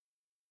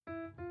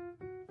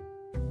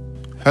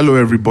Hello,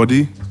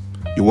 everybody.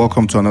 You're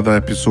welcome to another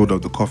episode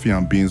of the Coffee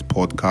and Beans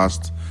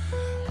podcast.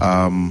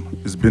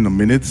 It's been a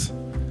minute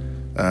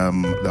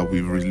that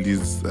we've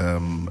released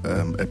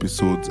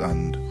episodes,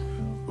 and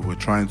we're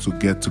trying to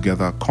get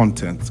together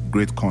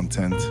great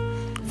content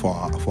for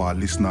our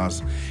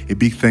listeners. A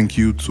big thank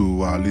you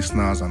to our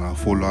listeners and our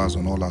followers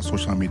on all our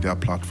social media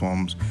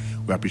platforms.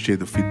 We appreciate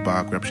the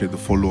feedback. We appreciate the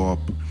follow-up.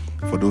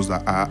 For those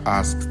that are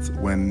asked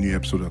when new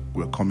episodes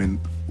were coming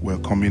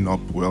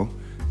up, well,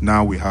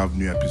 now we have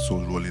new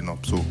episodes rolling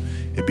up. So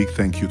a big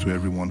thank you to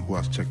everyone who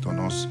has checked on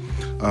us.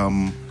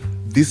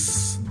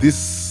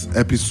 This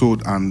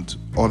episode and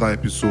other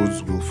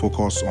episodes will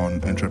focus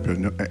on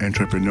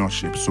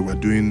entrepreneurship. So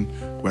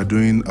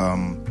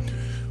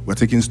we're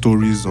taking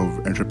stories of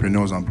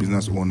entrepreneurs and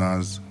business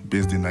owners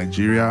based in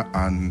Nigeria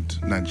and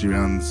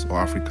Nigerians or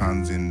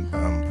Africans in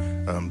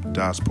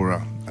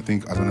diaspora. I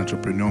think as an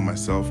entrepreneur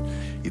myself,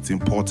 it's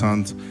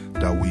important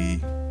that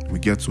we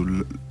get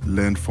to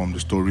learn from the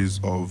stories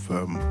of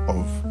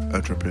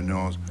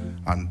entrepreneurs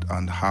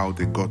and how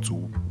they got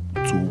to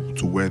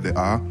where they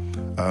are.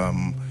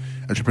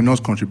 Entrepreneurs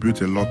contribute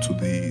a lot to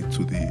the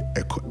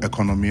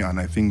economy, and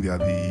I think they are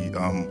the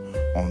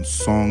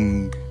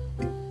unsung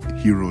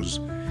heroes.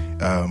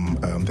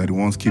 They're the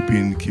ones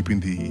keeping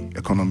the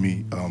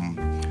economy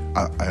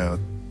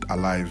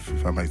alive,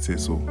 if I might say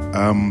so.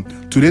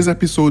 Today's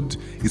episode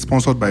is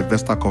sponsored by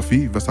Vesta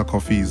Coffee. Vesta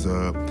Coffee is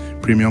a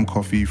premium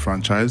coffee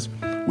franchise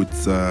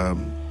with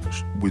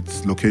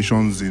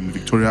locations in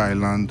Victoria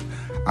Island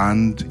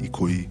and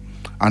Ikoyi.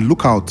 And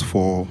look out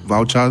for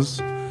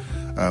vouchers.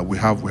 We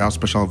have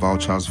special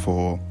vouchers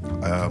for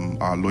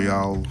our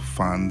loyal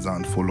fans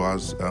and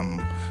followers.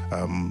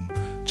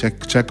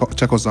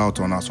 Check us out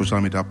on our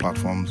social media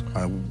platforms,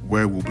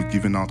 where we'll be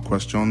giving out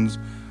questions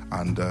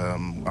and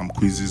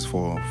quizzes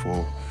for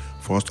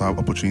us to have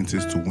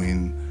opportunities to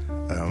win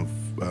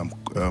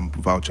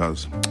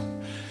vouchers.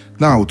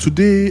 Now,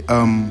 today,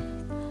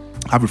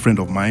 I have a friend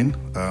of mine,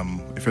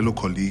 a fellow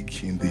colleague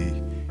in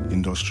the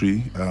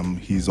industry.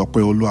 He's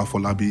Opeolu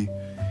Afolabi.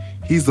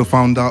 He's the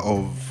founder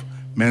of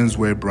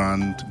menswear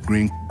brand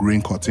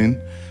Green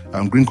Cotton.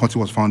 Green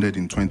Cotton was founded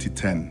in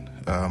 2010,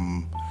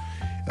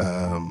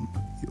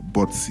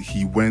 but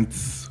he went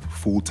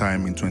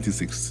full-time in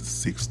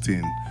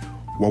 2016.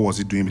 What was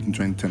he doing between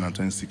 2010 and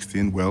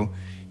 2016? Well,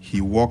 he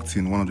worked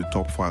in one of the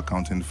top 4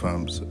 accounting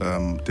firms,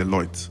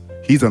 Deloitte.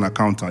 He's an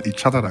accountant, a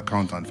chartered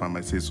accountant, if I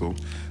might say so.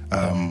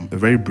 A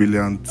very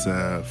brilliant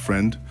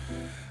friend,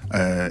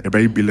 a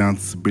very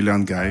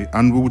brilliant guy.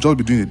 And we will just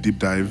be doing a deep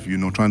dive,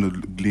 trying to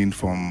glean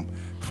from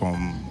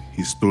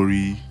his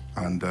story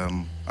and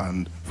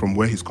from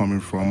where he's coming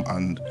from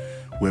and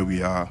where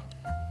we are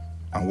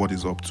and what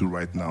he's up to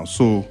right now.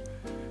 So,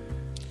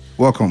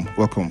 welcome.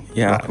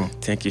 Yeah, welcome.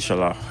 Thank you,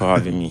 Shola, for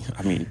having me.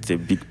 I mean, it's a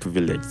big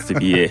privilege to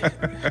be here.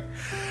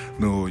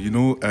 No,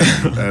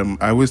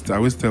 I always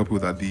tell people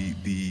that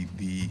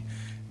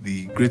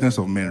the greatness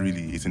of men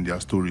really is in their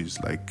stories.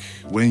 Like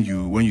when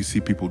you see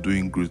people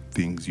doing great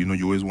things, you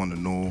always want to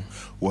know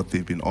what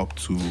they've been up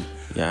to.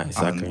 Yeah,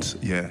 exactly.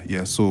 And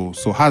yeah. So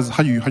how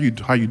you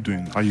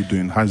doing?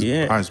 How's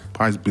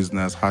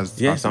business?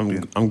 Yes,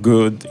 I'm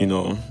good.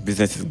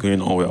 Business is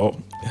going on well.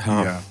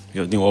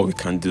 We're doing what we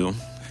can do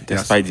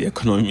despite the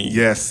economy.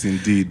 Yes,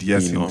 indeed.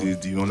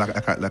 Indeed.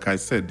 Like I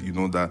said,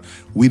 that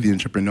we the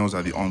entrepreneurs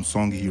are the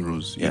unsung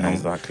heroes.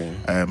 Exactly.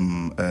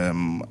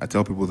 I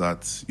tell people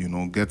that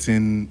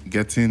getting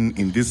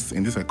in this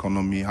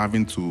economy,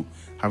 having to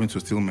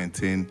still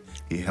maintain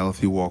a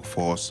healthy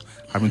workforce,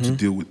 having to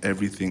deal with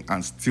everything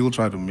and still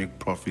try to make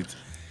profit.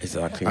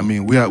 Exactly. I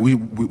mean, we are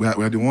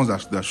the ones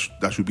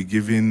that should be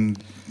given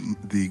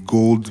the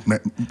gold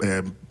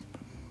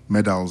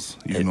medals.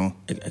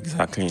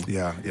 Exactly.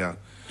 Yeah.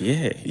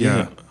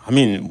 Yeah. I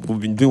mean, we've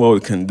been doing what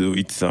we can do.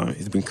 It's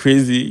been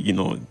crazy.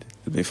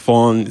 It's been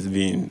fun. There's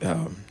been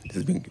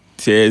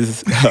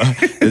tears.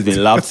 There's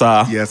been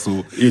laughter. Yeah.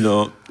 So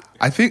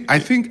I think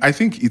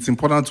it's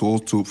important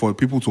for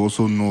people to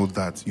also know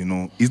that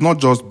it's not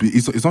just the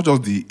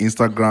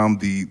Instagram,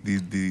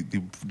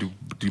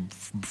 the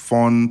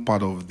fun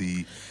part of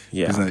the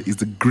business. It's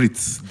the grit,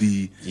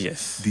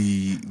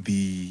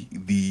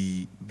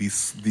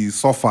 the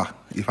suffer.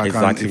 If I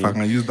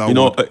can use that word.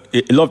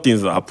 A lot of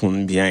things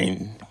happen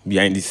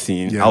behind the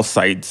scene,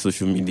 outside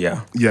social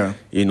media. Yeah.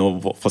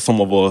 For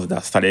some of us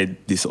that started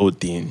this whole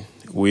thing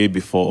way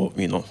before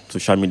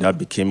social media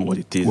became what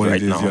it is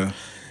now.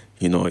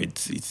 Yeah.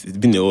 It's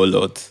been a whole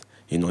lot.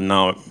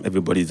 Now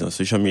everybody's on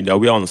social media.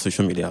 We are on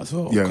social media as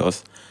well,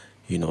 because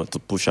to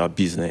push our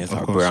business,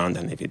 our brand,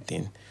 and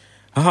everything.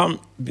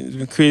 It's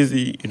been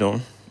crazy,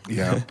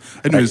 Yeah.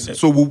 Anyways,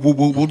 so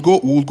we'll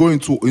go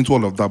into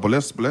all of that, but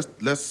let's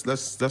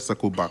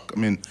circle back. I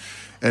mean,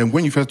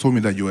 when you first told me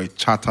that you were a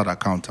chartered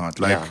accountant,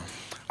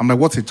 I'm like,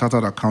 what's a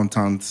chartered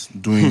accountant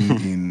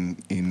doing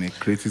in a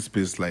creative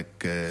space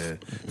like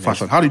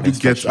fashion? How did you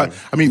get? I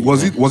mean,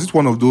 was it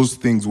one of those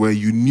things where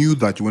you knew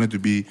that you wanted to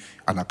be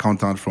an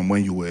accountant from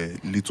when you were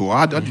little?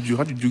 How did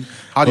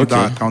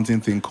that accounting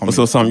thing come?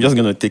 So I'm just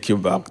gonna take you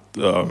back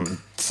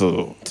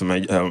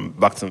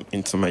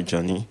into my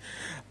journey,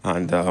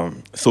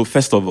 and so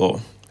first of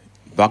all,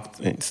 back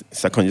in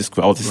secondary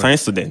school, I was a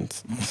science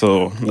student.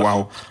 So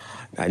wow.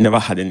 I never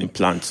had any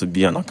plan to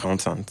be an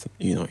accountant,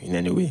 in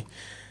any way.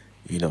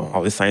 I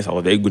was science. I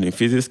was very good in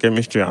physics,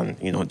 chemistry, and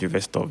the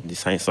rest of the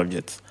science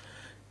subjects.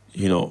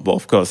 But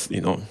of course,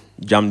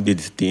 JAMB did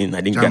this thing.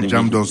 I didn't get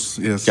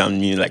JAMB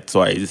me like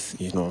twice.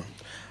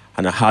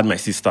 And I had my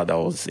sister that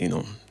was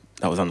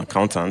an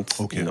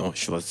accountant. Okay.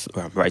 She was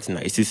writing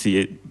at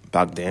ACCA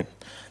back then.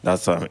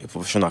 That's a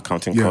professional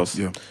accounting course.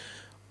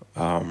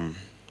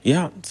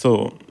 Yeah.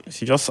 So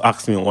she just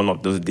asked me one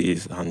of those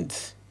days, and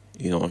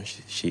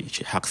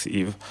she asked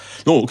if...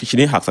 No, she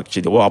didn't ask,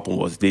 actually. What happened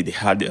was they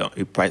had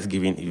a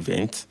prize-giving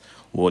event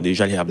where they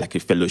usually have like a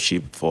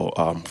fellowship for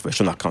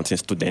professional accounting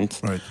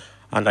students. Right.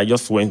 And I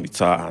just went with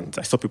her, and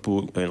I saw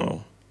people,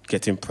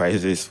 getting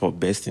prizes for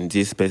best in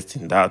this, best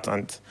in that.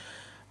 And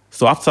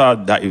so after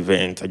that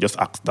event, I just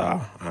asked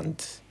her,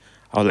 and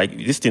I was like,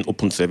 this thing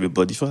open to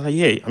everybody. She was like,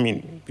 yeah, I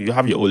mean, you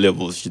have your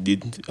O-levels, you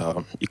did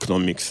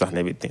economics and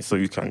everything, so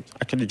you can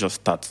actually just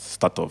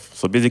start off.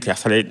 So basically, I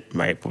started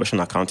my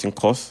professional accounting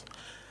course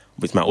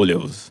with my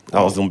O-levels.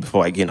 That was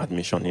before I gained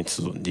admission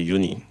into the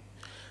uni.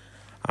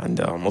 And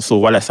also,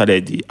 while I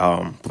started the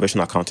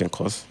professional accounting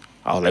course,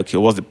 I was like, okay,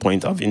 what's the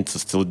point of having to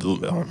still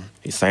do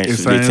a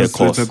science-related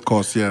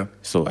course? Yeah.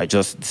 So I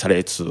just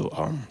decided to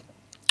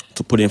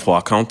put in for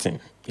accounting,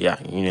 in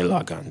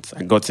Unilag, and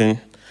I got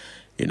in.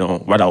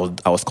 While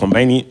I was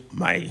combining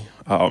my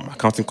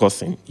accounting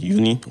course in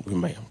uni with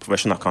my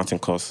professional accounting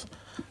course,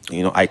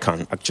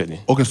 ICANN actually.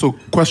 Okay, so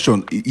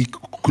question: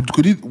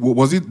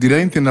 did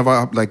anything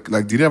ever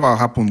did it ever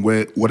happen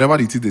where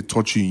whatever it is they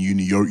taught you in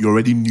uni, you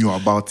already knew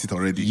about it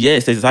already?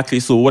 Yes,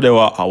 exactly. So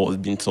whatever I was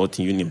being taught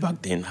in uni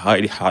back then, I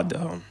already had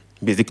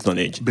basic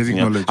knowledge.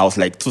 Knowledge. I was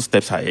like 2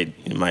 steps ahead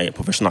in my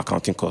professional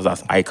accounting course.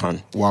 That's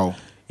ICANN. Wow.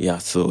 Yeah,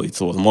 so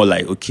it was more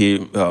like, okay,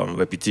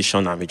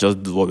 repetition, and we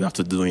just do what we have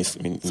to do in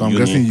So I'm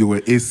guessing you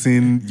were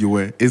acing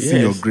your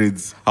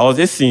grades. I was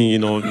acing,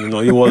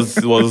 it was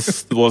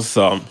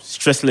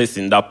stressless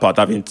in that part,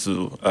 having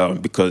to,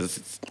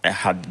 because I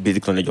had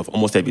basic knowledge of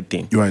almost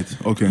everything. Right,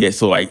 okay. Yeah,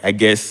 so I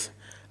guess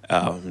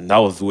that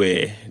was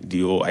where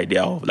the whole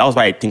idea of, that was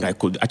why I think I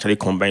could actually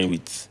combine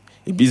with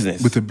a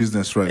business. With a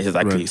business, right.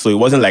 Exactly. Right. So it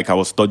wasn't like I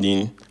was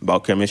studying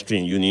biochemistry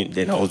in uni,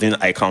 then I was in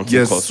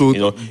accounting course. Yes, so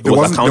it was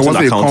accounting. There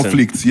wasn't a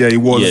conflict. Yeah, it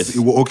was. Yes.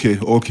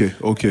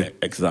 Okay.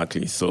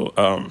 Exactly. So,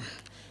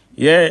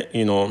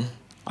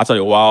 after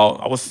a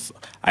while,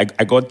 I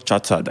got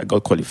chartered. I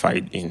got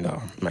qualified in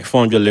my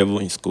 400 level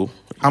in school.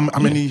 How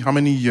many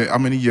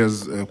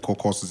years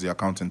course is the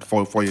accounting?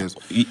 4 years.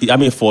 I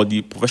mean, for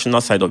the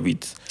professional side of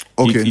it,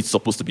 okay, it's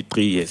supposed to be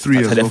 3 years. 3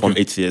 years. I started from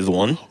 8 years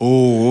one.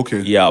 Oh,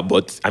 okay. Yeah,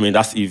 but I mean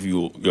that's if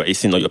you're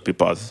acing all your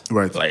papers,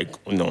 right? Like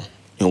in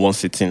one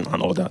sitting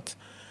and all that.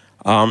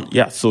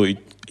 So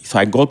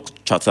I got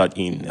chartered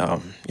in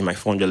my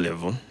 400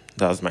 level.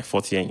 That was my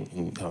 4th year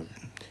in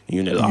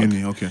Unilag.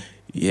 Uni, okay.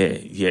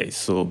 Yeah.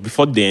 So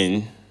before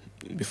then,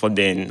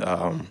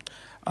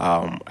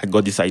 I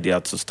got this idea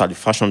to start a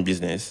fashion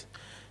business.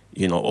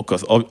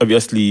 Because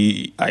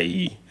obviously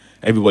I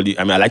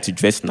like to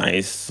dress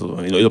nice. So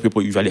a lot of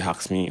people usually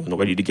ask me,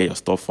 where did you get your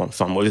stuff from?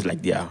 So I'm always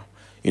like their,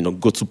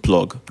 go-to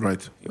plug,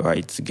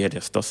 right, to get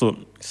their stuff. So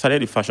I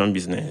started the fashion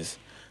business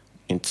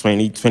in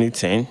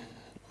 2010,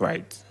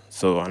 right?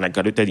 So and I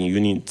graduated in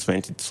uni in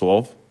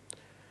 2012.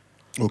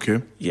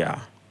 Okay. Yeah.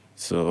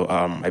 So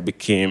I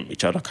became a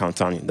chartered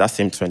accountant in that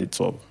same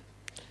 2012,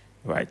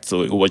 right?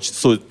 So it was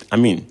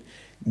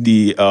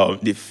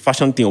the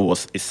fashion thing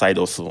was a side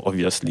also,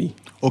 obviously.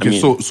 Okay,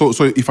 so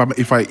if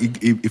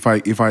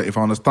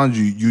I understand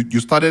you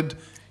started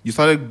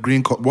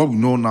Green Cut, what we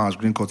know now as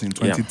Green Cut in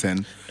 2010.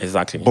 Yeah,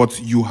 exactly. But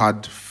you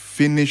had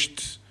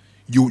finished.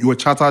 You were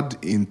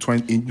chartered in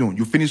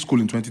you finished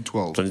school in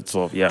 2012.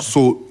 2012, yeah.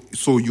 So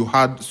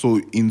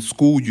in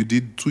school you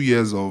did 2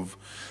 years of.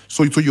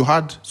 So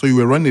you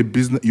were running a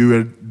business. You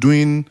were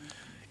doing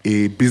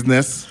a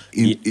business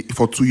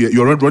for 2 years.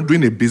 You were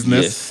doing a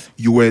business. Yes.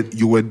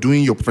 You were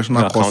doing your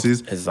professional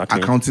courses, exactly.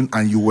 Accounting,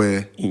 and you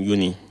were in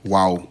uni.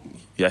 Wow.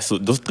 Yeah. So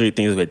those 3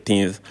 things were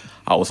things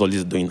I was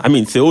always doing. I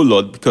mean, it's a whole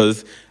lot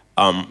because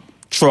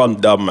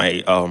throughout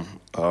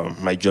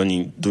my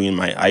journey doing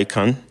my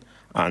ICANN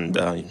and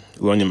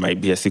running my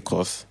BSc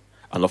course,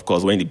 and of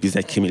course when the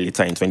business came in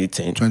later in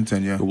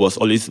 2010, yeah, it was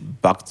always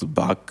back to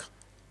back,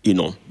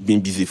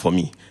 being busy for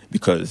me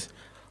because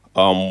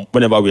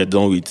whenever we are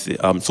done with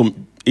so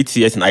 8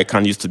 years in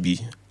ICANN used to be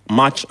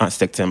March and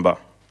September.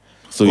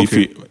 So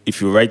okay,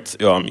 if you write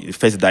the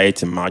first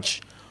diet in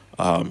March,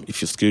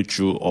 if you scale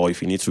through or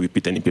if you need to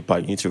repeat any paper,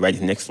 you need to write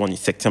the next one in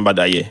September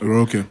that year.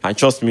 Okay. And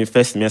trust me,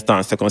 first semester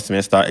and second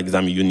semester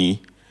exam in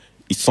uni,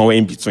 it's somewhere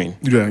in between.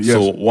 Yeah, yes.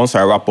 So once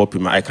I wrap up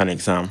with my ICANN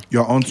exam,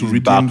 you're on to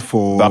reading back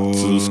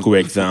to school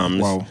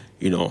exams. Wow.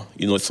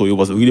 So it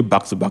was really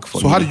back to back for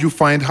me. So how did you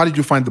find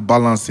the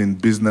balance in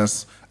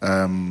business,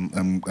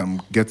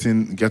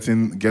 getting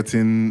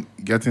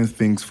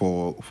things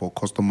for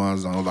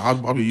customers and all that?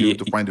 How do you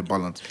find the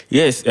balance?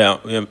 Yes,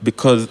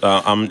 because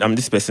I'm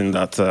this person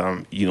that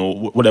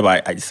whatever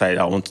I decide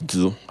I want to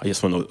do, I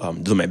just want to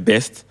do my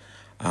best.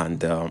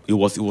 And it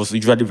was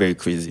usually very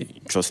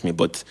crazy, trust me.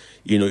 But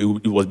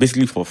it was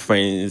basically for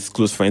friends,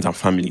 close friends and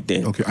family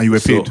then. Okay, and you were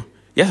paid?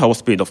 Yes, I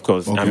was paid, of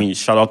course. Okay. I mean,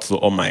 shout out to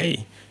all my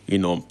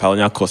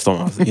Pioneer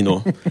customers.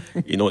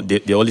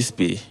 They always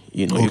pay.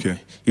 Okay.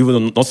 Even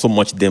though not so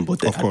much them,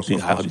 but of course.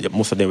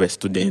 most of them were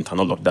students and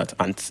all of that.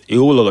 And a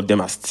whole lot of them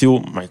are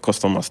still my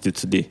customers still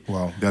today.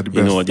 Wow, they are the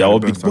best. They are all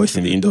big boys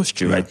in the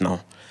industry right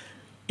now.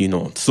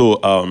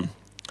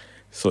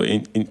 So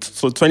in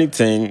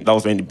 2010, that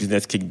was when the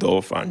business kicked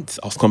off, and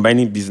I was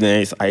combining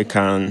business,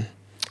 ICANN,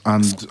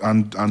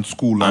 and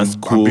school and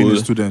being a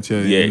student.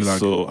 Yeah.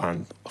 So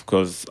and of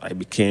course I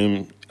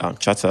became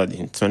chartered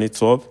in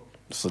 2012.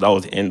 So that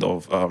was the end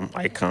of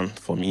ICANN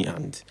for me,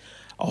 and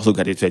I also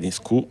graduated in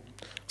school.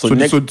 So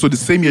the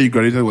same year you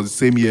graduated was the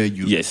same year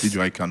you did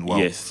your ICANN. Wow.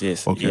 Yes.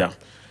 Okay. Yeah.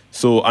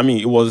 So I mean,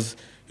 it was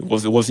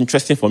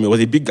interesting for me. It was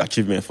a big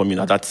achievement for me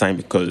at that time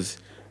because.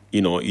 I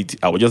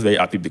was just very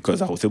happy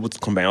because I was able to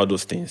combine all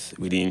those things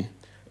within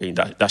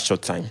that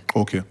short time.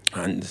 Okay.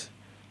 And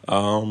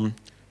obviously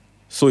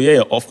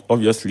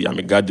I'm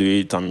a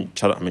graduate, I'm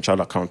a child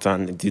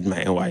accountant, I did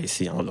my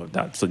NYSC and all of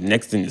that. So the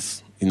next thing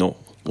is,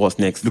 what's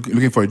next?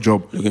 Looking for a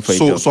job.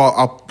 So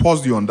I'll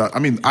pause you on that. I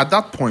mean, at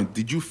that point,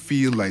 did you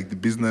feel like the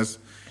business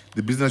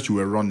you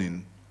were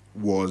running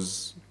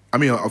was, I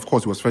mean, of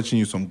course, it was fetching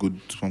you some good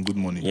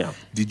money. Yeah.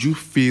 Did you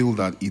feel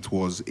that it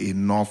was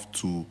enough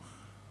to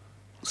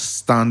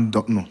stand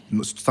on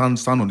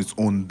its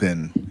own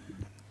then?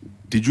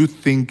 Did you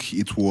think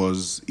it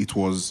was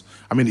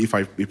I mean, if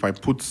I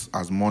put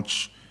as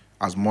much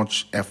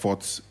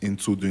effort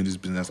into doing this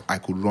business, I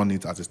could run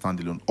it as a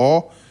standalone,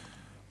 or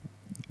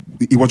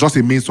it was just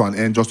a means to an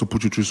end just to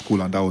put you through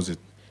school and that was it?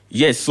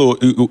 Yes, so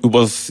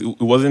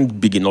it wasn't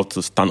big enough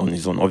to stand on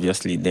its own,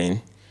 obviously.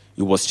 Then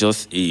it was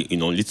just a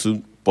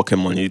little pocket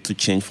money to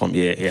change from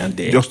here and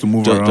there, just to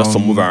move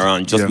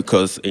around,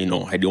 because I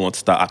didn't want to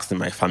start asking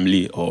my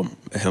family or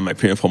my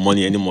parents for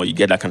money anymore. You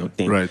get that kind of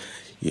thing, right?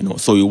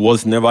 So it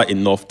was never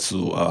enough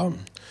to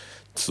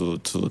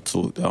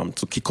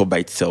kick up by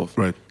itself,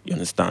 right? You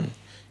understand?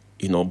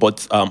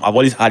 But I've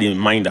always had in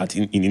mind that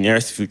in the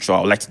nearest future I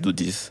would like to do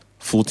this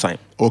full time.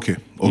 Okay.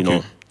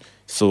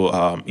 So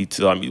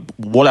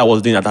what I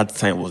was doing at that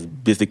time was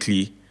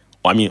basically,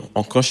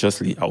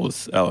 unconsciously, I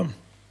was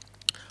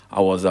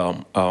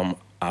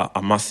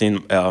amassing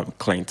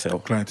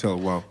clientele.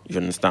 Wow. You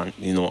understand?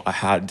 I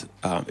had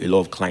a lot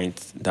of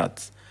clients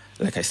that,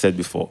 like I said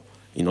before,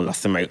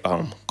 last time my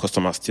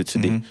customers still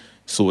today. Mm-hmm.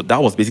 So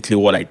that was basically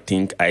what I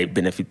think I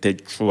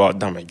benefited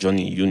throughout my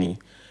journey in uni,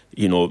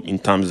 in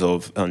terms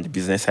of the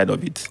business side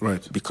of it.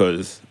 Right.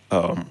 Because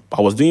I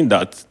was doing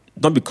that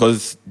not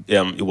because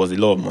it was a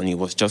lot of money, it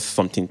was just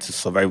something to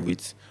survive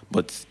with,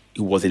 but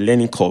it was a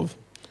learning curve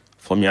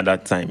for me at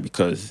that time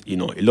because, a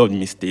lot of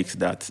mistakes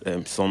that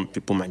some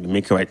people might be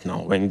making right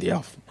now when they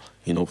have,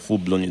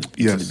 full-blown into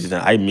the business.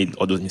 I made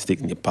all those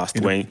mistakes in the past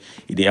when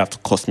it didn't have to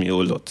cost me a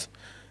whole lot,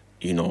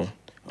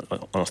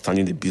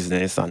 understanding the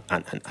business and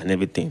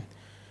everything.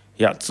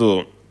 Yeah,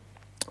 so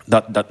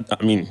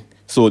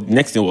so the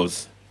next thing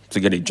was to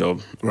get a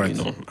job, right?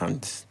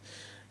 And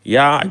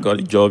I got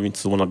a job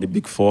into one of the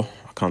big 4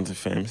 accounting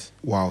firms.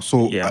 Wow.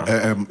 So,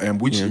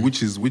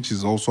 which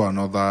is also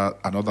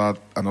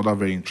another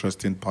very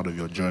interesting part of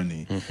your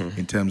journey, mm-hmm.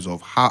 in terms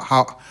of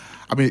how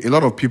a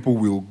lot of people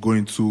will go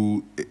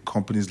into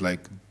companies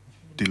like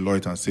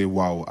Deloitte and say,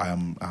 "Wow,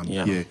 I'm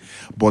here,"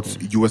 but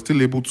you were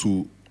still able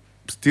to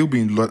still be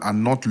in Deloitte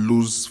and not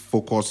lose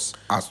focus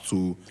as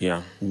to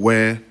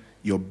where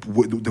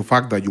the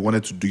fact that you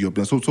wanted to do your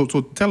business. So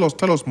tell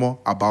us more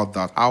about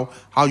that. How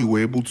you were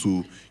able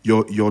to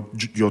your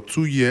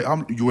 2 year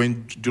you were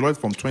in Deloitte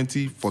from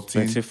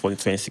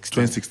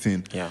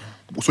 2016. Yeah.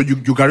 So you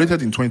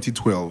graduated in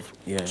 2012.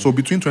 Yeah. So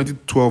between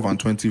 2012 and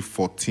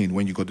 2014,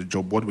 when you got the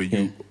job, what were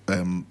you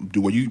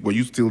were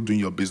you still doing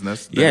your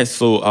business then? Yes.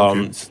 So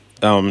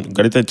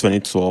graduated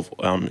 2012.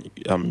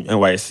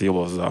 NYSC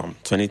was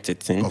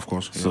 2013. Of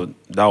course. Yeah. So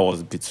that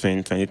was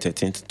between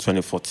 2013 to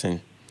 2014.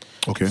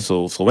 Okay.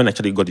 So when I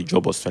actually got the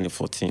job was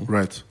 2014.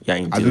 Right.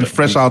 Yeah.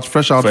 Fresh out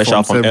from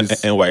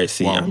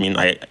NYSC. Wow. I mean,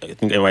 I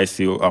think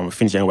NYSC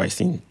finished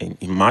NYSC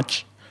in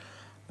March,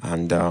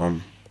 and I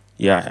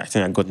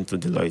think I got into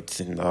Deloitte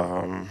in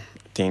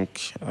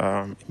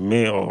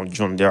May or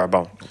June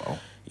thereabout. Wow.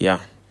 Yeah.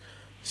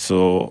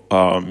 So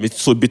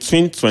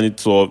between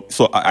 2012.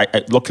 So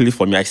I luckily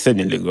for me, I stayed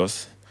in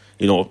Lagos.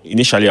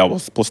 Initially I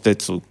was posted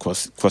to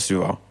Cross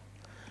River.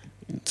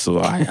 So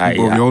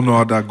we all know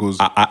how that goes.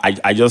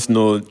 I just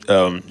know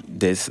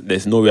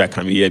there's no way I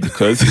can be here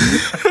because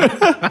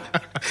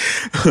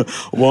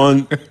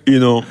One,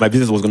 my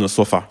business was going to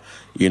suffer.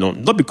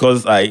 Not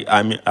because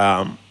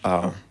I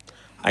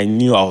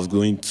knew I was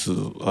going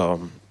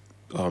to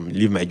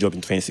leave my job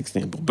in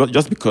 2016, but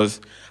just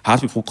because I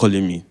had people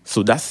calling me.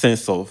 So that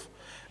sense of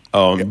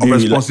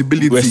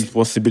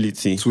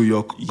responsibility to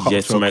your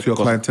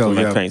clientele,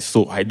 clients.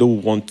 So I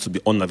don't want to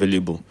be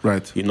unavailable.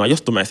 Right. I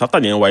just told myself after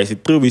the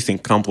NYSC, 3 weeks in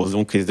camp was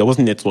okay. There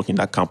wasn't network in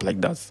that camp like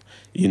that.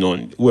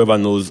 Whoever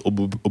knows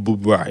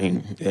Obubra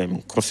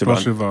in Cross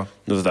River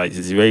knows that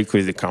it's a very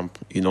crazy camp.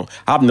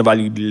 I've never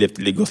really left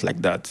Lagos like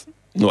that.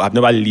 I've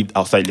never lived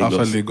outside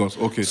Lagos. Outside Lagos,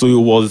 okay. So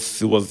it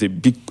was a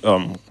big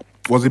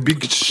was a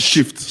big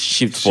shift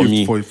for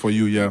me. For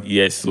you, yeah.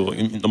 Yes. So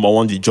number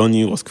one, the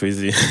journey was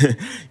crazy.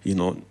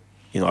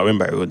 I went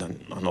by road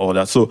and all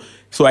that. So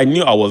I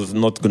knew I was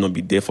not going to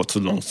be there for too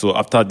long. So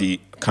after the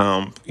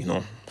camp,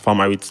 found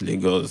my way to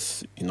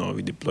Lagos,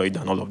 we deployed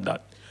and all of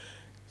that.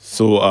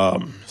 So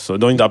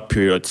during that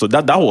period, so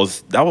that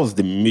was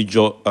the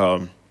major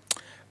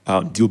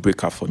deal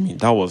breaker for me.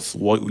 That was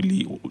what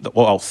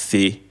I'll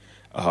say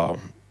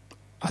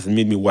has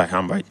made me where I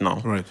am right now.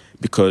 Right.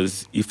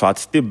 Because if I'd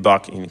stayed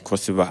back in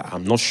Cross River,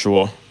 I'm not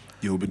sure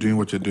you'll be doing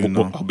what you're doing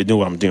now. I'll be doing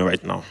what I'm doing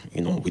right now,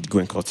 with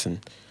Green Cotton.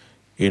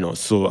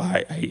 So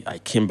I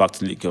came back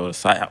to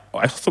Lagos. I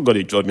also got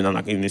a job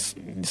in this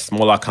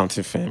smaller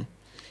accounting firm.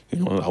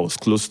 I was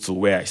close to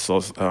where I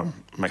saw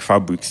my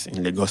fabrics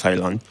in Lagos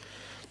Island.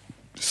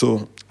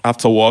 So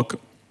after work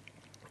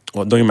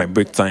or during my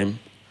break time,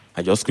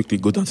 I just quickly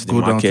go down to the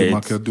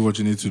market, do what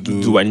you need to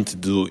do. Do what I need to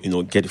do,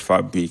 get the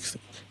fabrics,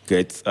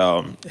 get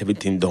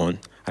everything done,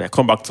 and I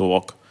come back to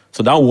work.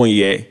 So that 1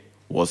 year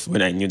was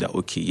when I knew that,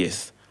 okay,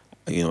 yes,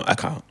 I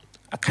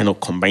kind of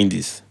combine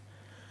this,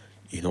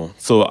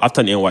 So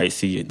after the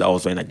NYSC, that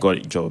was when I got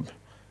a job,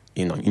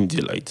 in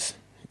Deloitte.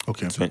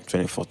 Okay.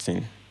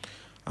 2014.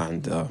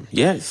 And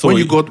so when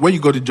you got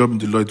the job in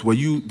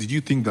Deloitte, did you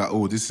think that,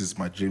 oh, this is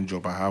my dream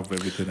job, I have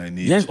everything I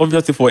need? Yes,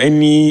 obviously for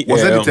any.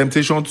 Was there the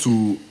temptation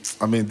to,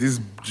 this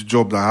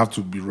job that I have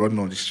to be running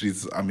on the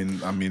streets? I'm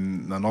in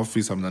an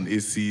office, I'm in an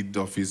AC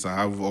office, I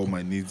have all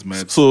my needs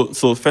met. So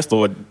first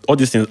of all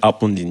these things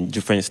happened in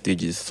different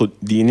stages. So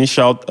the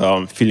initial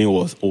feeling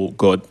was, oh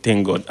God,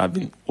 thank God, I've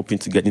been hoping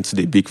to get into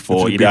the Big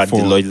Four, either at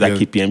Deloitte, like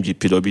KPMG,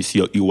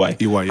 PwC, or EY.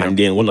 Yeah. And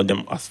then one of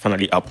them has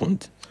finally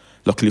happened.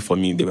 Luckily for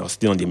me, they were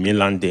still on the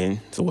mainland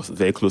then, so it was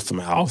very close to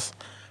my house.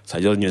 So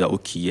I just knew that,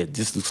 okay, yeah,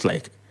 this looks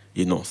like,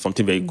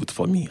 something very good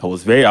for me. I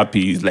was very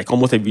happy. It's like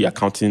almost every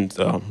accountant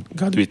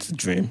graduate's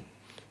dream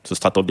to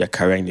start up their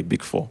career in the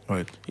Big Four.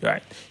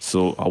 Right.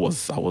 So I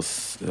was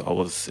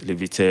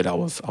elevated. I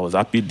was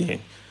happy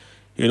then.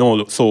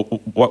 So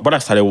when I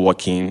started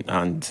working,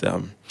 and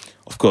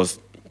of course,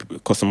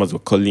 customers were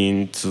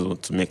calling to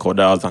make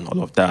orders and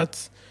all of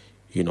that.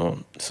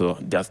 So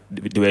there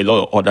were a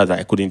lot of orders that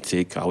I couldn't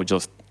take. I would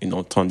just,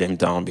 turn them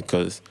down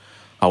because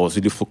I was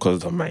really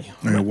focused on my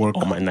work,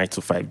 on my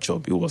 9-to-5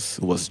 job. It was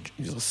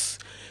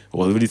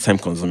really time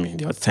consuming.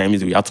 There were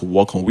times we had to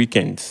work on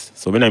weekends.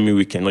 So when I mean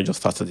weekend, not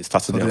just Saturday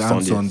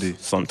and Sunday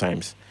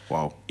sometimes.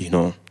 Wow.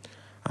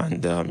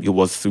 And it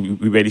was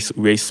we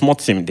were a small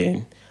team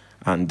then.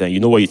 And you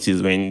know what it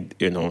is when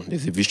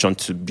there's a vision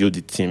to build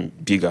the team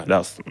bigger.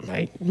 That's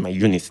my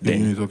unit then.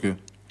 Unit, okay.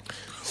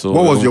 So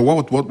what was your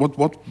role?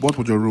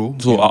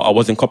 So I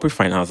was in corporate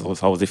finance.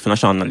 I was a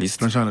financial analyst.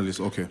 Financial analyst,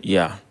 okay.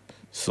 Yeah.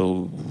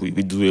 So we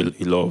do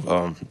a lot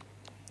of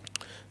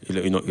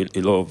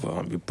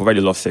we provide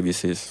a lot of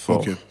services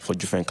for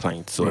different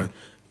clients. So right.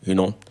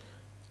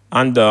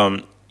 And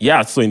so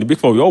in the Big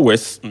Four we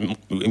dress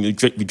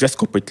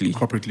corporately.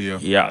 Corporately, yeah.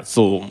 Yeah.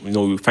 So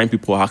we find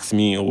people ask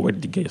me, oh, where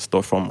did you get your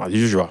stuff from? As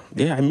usual,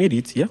 yeah, I made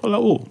it. Yeah,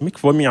 make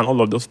for me and all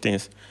of those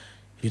things.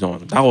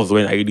 That was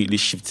when I really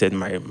shifted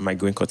my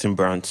Green Cotton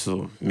brand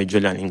to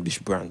majorly an English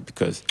brand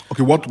because.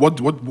 Okay, what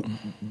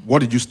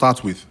did you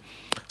start with?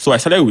 So I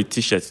started with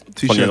t-shirts.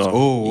 T-shirts.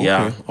 Oh, okay.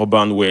 Yeah,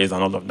 urban wears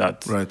and all of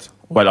that. Right.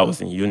 While I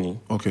was in uni.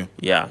 Okay.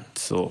 Yeah.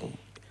 So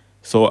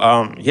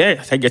I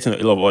started getting a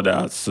lot of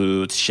orders,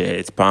 suits,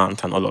 shirts,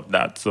 pants, and all of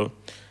that. So I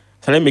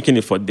started making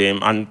it for them,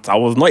 and I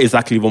was not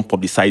exactly even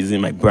publicizing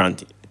my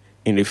brand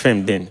in the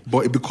firm then.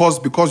 But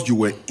because you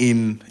were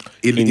in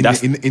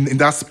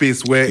that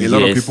space where a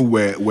lot of people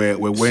were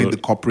wearing the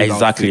corporate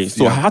exactly outfits.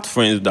 So I had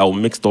friends that would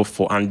make stuff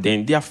for, and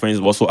then their friends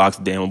would also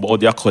ask them, or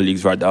their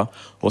colleagues rather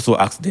also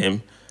ask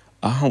them,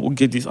 we'll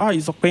get this,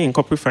 he's paying in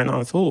corporate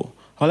finance. They'll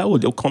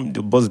come,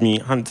 they'll buzz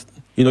me, and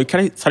it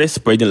kind of started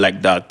spreading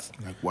like that,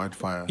 like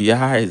wildfire.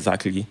 Yeah,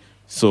 exactly.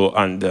 So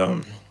and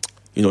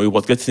it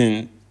was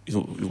getting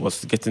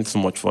too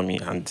much for me,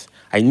 and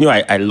I knew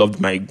I loved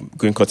my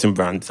Green Cotton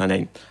brand, and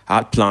I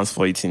had plans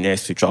for it in the near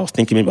future. I was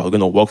thinking maybe I was going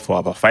to work for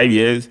about 5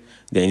 years,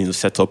 then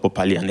set up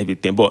properly and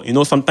everything. But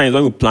sometimes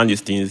when we plan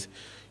these things,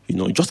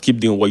 just keep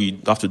doing what you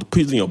have to do,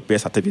 put in your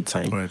best at every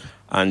time, right.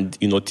 And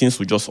things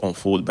will just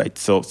unfold by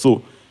itself.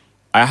 So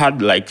I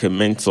had like a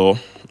mentor,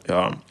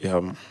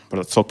 Brother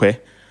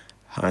Tope,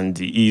 and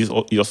he's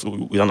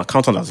an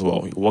accountant as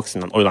well. He works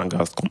in an oil and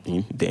gas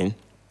company then,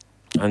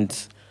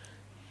 and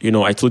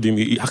I told him,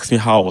 he asked me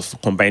how I was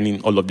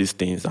combining all of these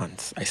things, and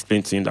I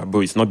explained to him that,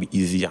 bro, it's not be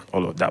easy and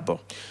all of that. But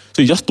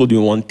so he just told me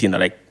one thing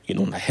that I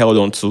held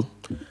on to.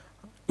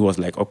 It was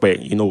like, okay,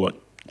 you know what?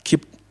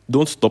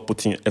 Don't stop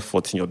putting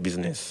effort in your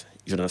business.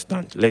 You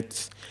understand?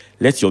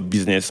 Let your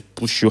business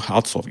push you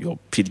out of your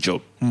paid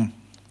job. And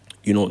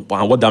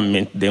what that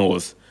meant then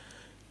was,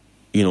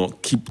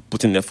 keep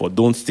putting effort.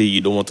 Don't say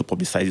you don't want to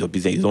publicize your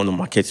business. You don't want to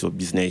market your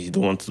business. You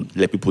don't want to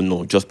let people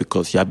know just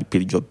because you have a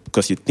paid job,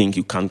 because you think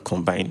you can't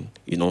combine,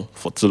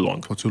 for too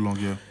long. For too long,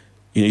 yeah.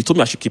 He told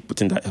me I should keep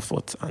putting that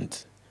effort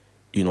and,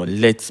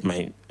 let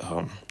my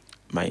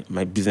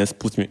business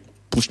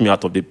push me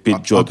out of the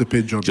paid job. Out the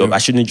paid job. Yeah. I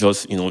shouldn't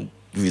just,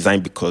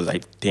 resign because I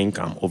think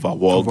I'm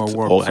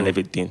overworked and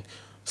everything.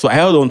 So I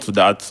held on to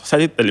that.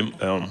 Started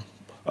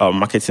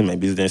marketing my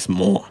business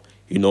more.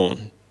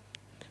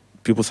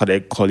 People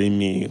started calling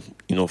me,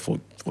 for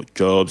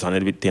jobs and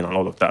everything and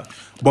all of that.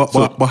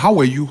 But how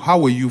were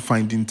you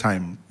finding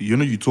time?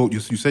 You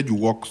said you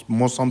work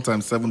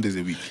sometimes 7 days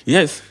a week.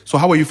 Yes. So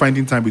how are you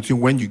finding time between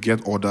when you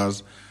get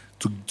orders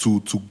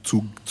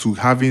to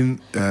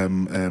having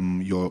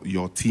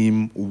your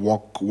team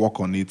work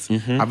on it,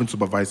 having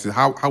supervisors?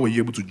 How were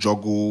you able to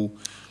juggle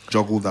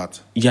that?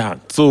 Yeah.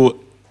 So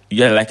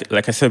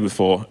like I said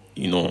before,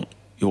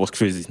 it was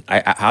crazy.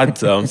 I had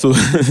so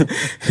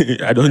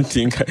I don't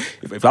think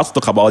if I have to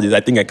talk about this,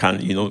 I think I can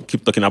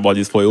keep talking about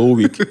this for a whole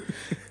week.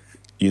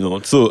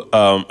 So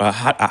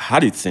I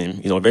had a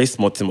team, a very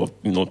small team of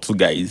 2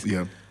 guys.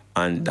 Yeah.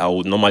 And I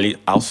would normally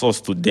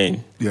outsource to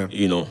them. Yeah.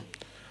 And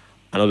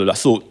all of that.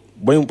 So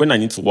when I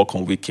need to work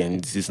on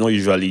weekends, it's not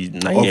usually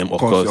 9 a.m.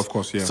 Of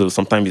course, yeah. So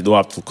sometimes you don't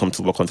have to come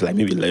to work until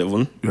maybe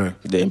 11. Yeah.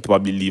 Then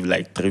probably leave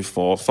 3,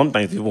 4.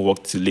 Sometimes you even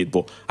work till late.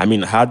 But I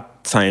had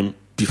time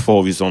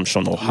before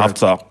resumption or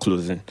after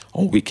closing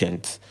on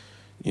weekends.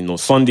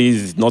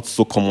 Sundays is not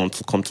so common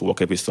to come to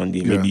work every Sunday.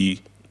 Yeah.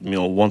 Maybe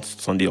once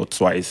Sunday or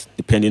twice,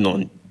 depending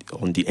on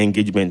the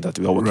engagement that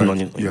we are working on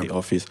in the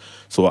office.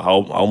 So I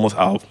almost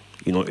have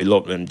a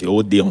lot the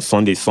whole day on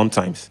Sundays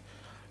sometimes.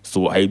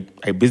 So I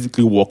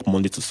basically work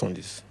Monday to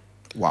Sundays.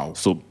 Wow.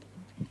 So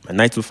my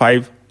 9 to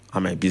 5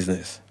 and my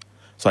business.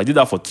 So I did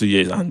that for 2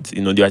 years, and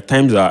there are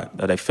times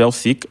that I fell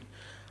sick,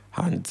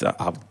 and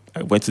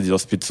I went to the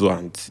hospital,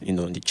 and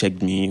they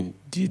checked me,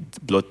 did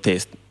blood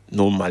test,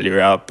 no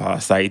malaria,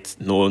 parasites,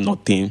 no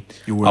nothing.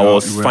 I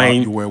was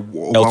fine. You were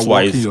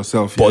health-wise,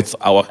 yourself, yeah. But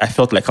I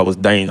felt like I was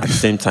dying at the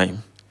same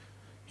time.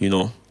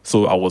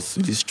 So I was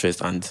really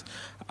stressed, and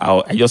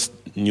I just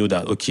knew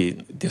that okay,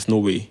 there's no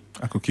way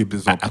I could keep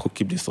this up. I could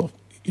keep this up.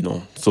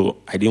 So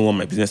I didn't want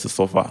my business to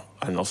suffer,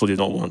 and also did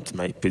not want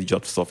my paid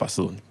job to suffer.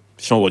 So the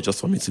decision was just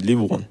for me to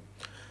leave one.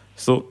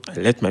 So I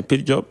left my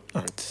paid job.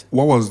 And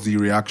what was the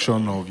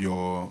reaction of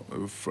your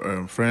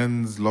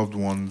friends, loved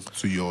ones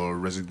to your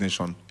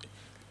resignation?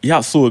 Yeah,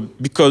 so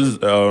because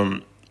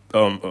for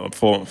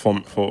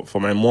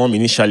my mom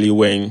initially,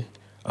 when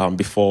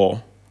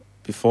before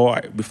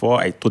I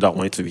told her I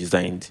wanted to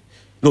resign.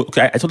 No,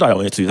 okay, I told her I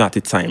wanted to resign at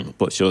the time,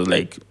 but she was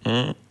like,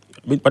 I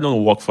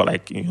don't work for a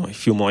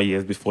few more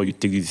years before you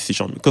take the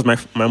decision, because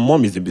my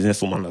mom is a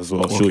businesswoman as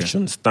well. Okay. So she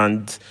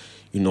understands,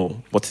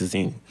 what is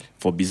in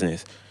for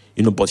business.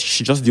 But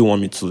she just didn't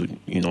want me to,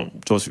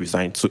 just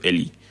resign too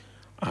early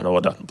and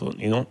all that. But,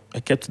 I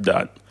kept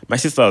that. My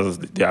sisters,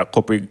 they are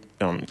corporate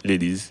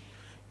ladies.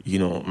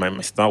 My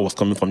sister was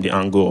coming from the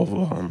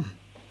angle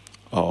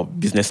of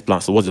business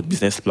plan. So what's the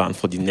business plan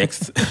for the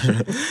next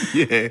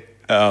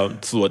 2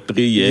 or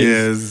 3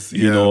 years?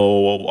 Yes,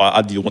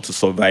 how do you want to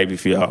survive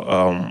if you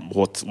are,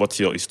 what's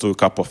your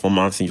historical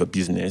performance in your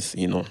business,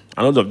 and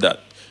all of that.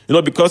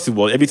 Because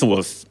everything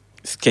was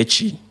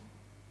sketchy,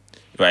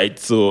 right?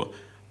 So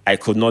I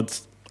could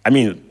not,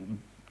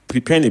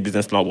 preparing a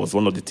business plan was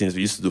one of the things we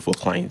used to do for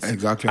clients.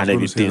 Exactly. And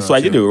everything. So I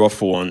did a rough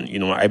one,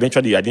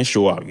 eventually I didn't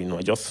show up,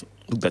 I just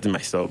looked at it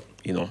myself,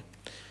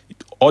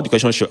 All the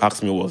questions she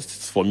asked me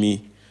was for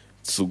me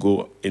to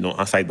go,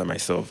 answer it by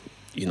myself,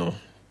 and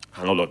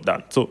all of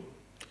that. So,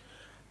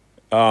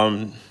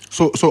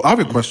 So I have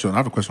a question.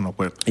 Up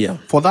there. Yeah.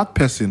 For that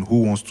person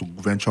who wants to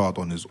venture out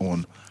on his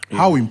own,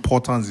 how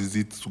important is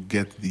it to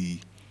get the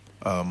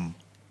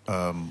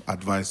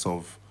advice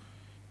of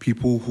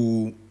people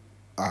who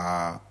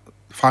are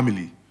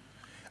family?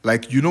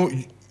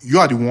 You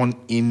are the one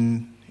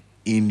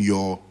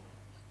you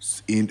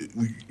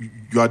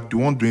are the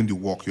one doing the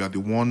work. You are the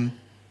one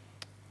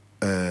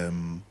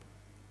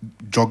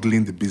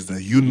juggling the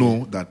business. You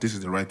know that this is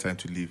the right time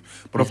to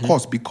leave. But of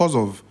course, because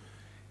of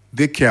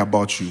they care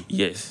about you.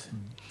 Yes.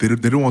 They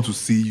don't want to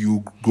see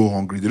you go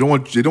hungry. They don't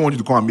want you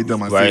to come and meet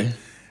them and say,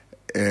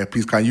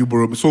 please, can you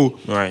borrow me? So,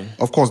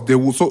 of course, they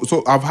will.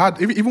 So I've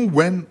had, even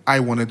when I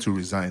wanted to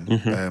resign,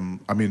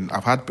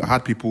 I've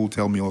had people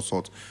tell me all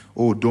sorts.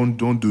 Oh, don't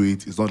do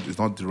it. It's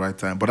not the right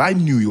time. But I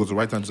knew it was the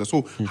right time to say.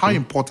 So, how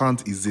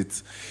important is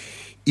it?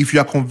 If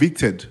you are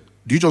convicted,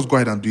 do you just go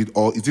ahead and do it,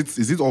 or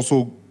is it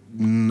also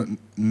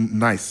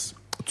nice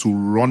to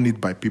run it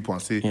by people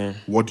and say,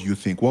 what do you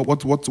think?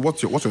 What's your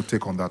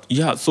take on that?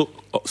 Yeah. So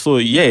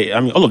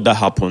all of that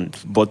happened,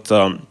 but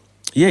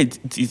Yeah,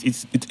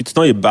 it's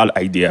not a bad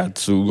idea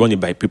to run it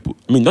by people.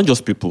 I mean, not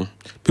just people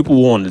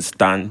who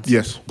understand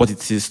what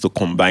it is to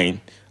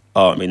combine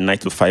a 9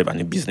 to 5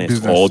 and a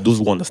business, or those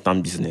who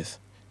understand business.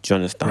 Do you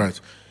understand? Right.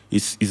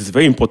 It's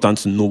very important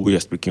to know who you're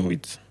speaking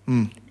with.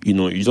 You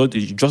know, you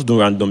just don't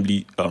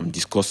randomly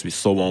discuss with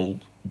someone who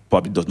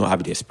probably does not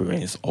have the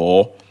experience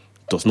or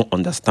does not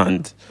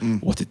understand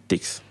what it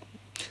takes.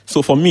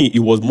 So for me, it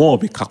was more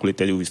of a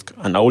calculated risk,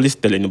 and I always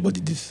tell anybody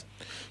this.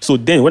 So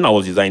then, when I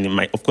was designing,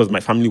 of course, my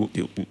family,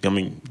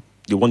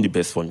 they want the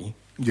best for me.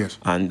 Yes.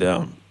 And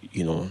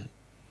you know,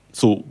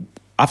 so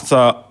after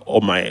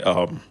all my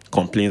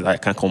complaints, I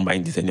can't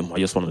combine this anymore. I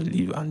just want to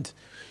leave, and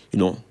you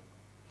know.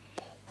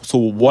 So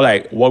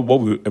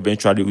what we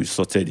eventually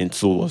resorted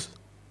into was,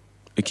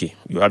 okay,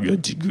 you have your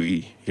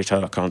degree, you're a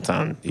chartered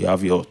accountant, you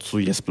have your 2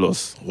 years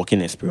plus working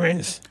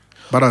experience.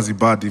 Bad as the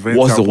bad,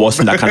 what's the worst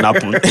thing that can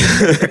happen?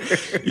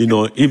 You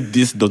know, if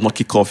this does not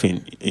kick off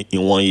in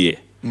 1 year,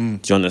 do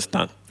you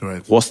understand?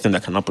 Right. Worst thing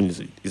that can happen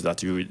is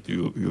that you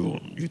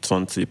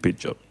return to a paid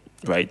job,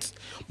 right?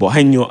 But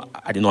I knew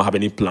I did not have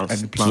any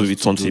plans to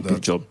return to a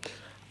paid job.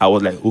 I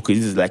was like, okay,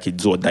 this is like a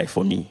do or die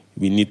for me.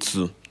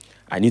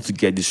 I need to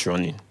get this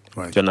running.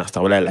 Right. Do you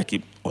understand? Whether I like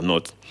it or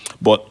not.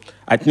 But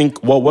I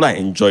think what I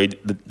enjoyed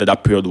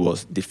that period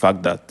was the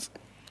fact that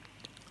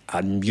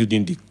I'm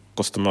building the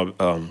customer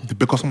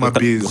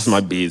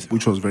base,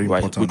 which was very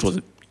important. Which was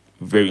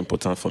very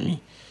important for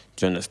me.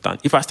 Do you understand?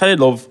 If I started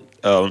off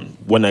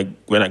when I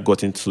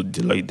got into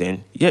Deloitte,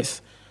 then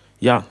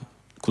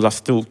because I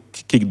still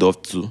kicked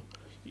off too,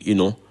 you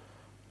know.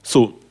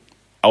 So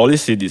I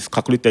always say this: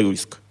 calculated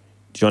risk.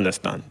 Do you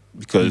understand?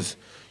 Because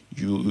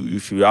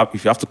if you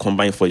have to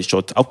combine for a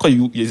short, of course,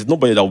 there's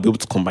nobody that will be able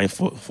to combine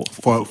for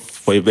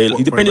a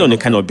very, depending on the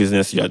kind of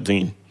business you are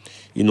doing.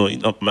 You know,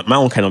 my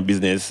own kind of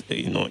business,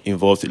 you know,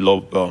 involves a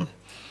lot of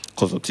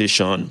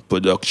consultation,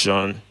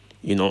 production,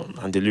 you know,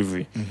 and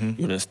delivery.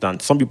 You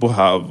understand? Some people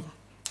have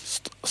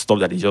stuff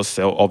that they just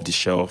sell off the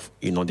shelf.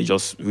 You know, they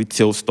just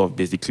retail stuff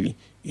basically.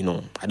 You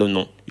know, I don't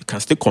know. You can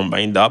still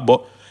combine that,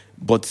 but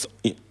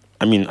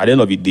I mean, at the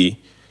end of the day,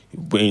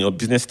 when your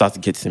business starts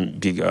getting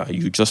bigger,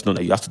 you just know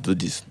that you have to do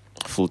this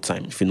full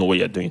time if you know what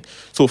you're doing.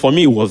 So for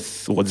me, it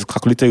was this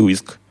calculated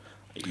risk,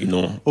 you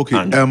know.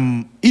 Okay.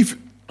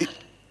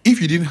 If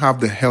you didn't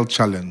have the health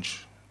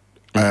challenge,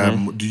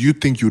 do you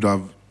think you'd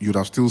have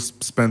still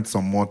spent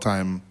some more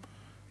time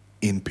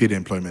in paid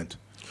employment?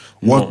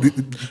 No.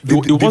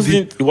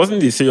 It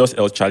wasn't the serious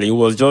health challenge. It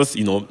was just,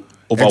 you know,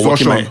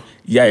 overworking.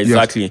 Yeah,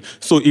 exactly. Yes.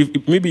 So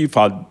if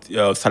I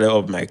started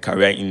off my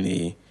career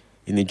in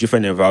a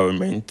different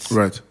environment,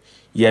 right?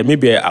 Yeah,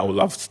 maybe I would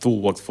have still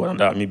worked for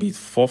another maybe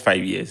 4 or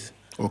 5 years.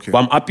 Okay. But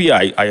I'm happy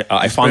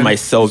I found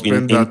myself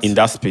in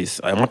that space.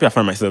 I'm happy I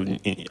found myself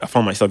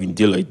in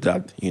Deloitte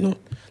that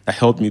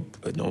helped me,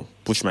 you know,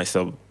 push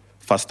myself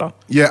faster.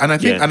 Yeah, and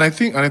I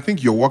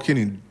think you're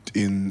working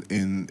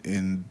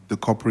in the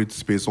corporate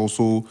space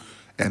also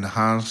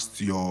enhanced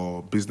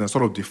your business,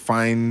 sort of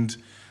defined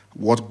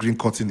what green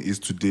cotton is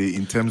today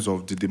in terms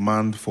of the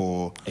demand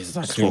for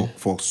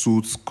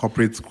suits,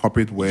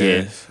 corporate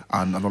wear,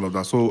 and all of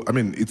that. So I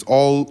mean, it's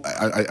all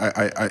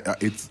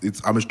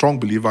I'm a strong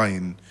believer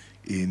in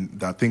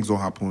that things don't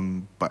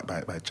happen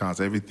by chance.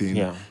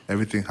 Everything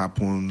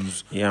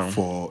happens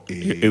for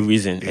a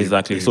reason.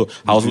 Exactly. So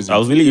I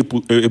was really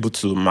able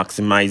to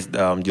maximize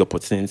the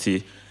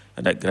opportunity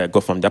that I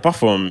got from there. Apart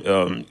from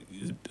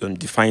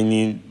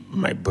defining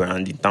my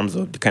brand in terms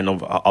of the kind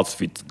of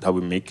outfit that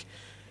we make,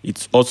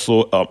 it's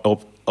also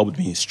helped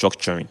me in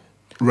structuring.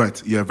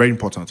 Right. Yeah. Very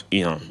important.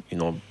 You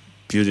know,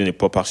 building a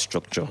proper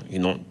structure. You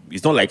know,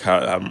 it's not like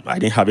I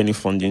didn't have any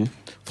funding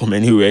from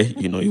anywhere.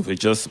 You know, it was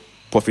just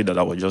profit that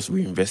I was just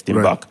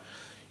reinvesting back.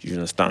 You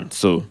understand?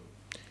 So,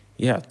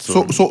 yeah.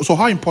 So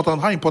how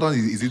important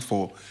is it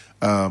for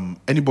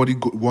anybody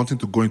wanting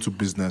to go into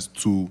business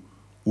to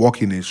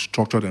work in a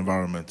structured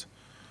environment?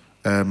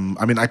 I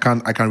mean, I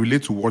can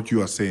relate to what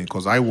you are saying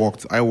because I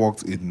worked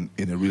in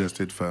a real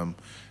estate firm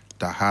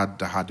that had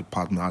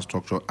department, had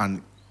structure,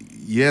 and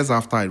years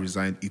after I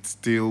resigned, it's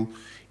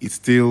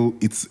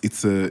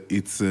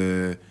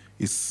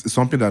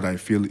something that I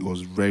feel it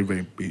was very,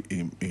 very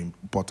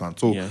important.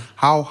 So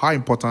how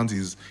important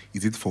is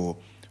it for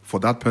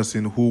that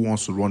person who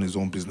wants to run his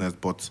own business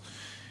but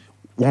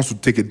wants to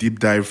take a deep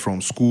dive from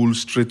school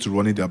straight to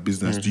running their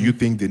business? Do you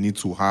think they need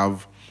to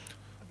have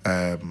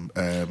that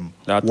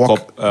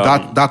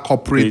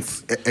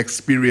corporate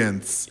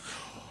experience?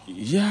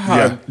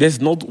 Yeah,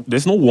 there's no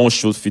one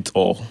should fit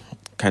all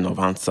kind of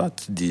answer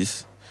to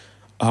this.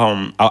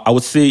 I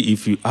would say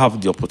if you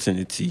have the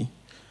opportunity,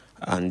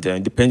 and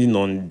depending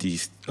on the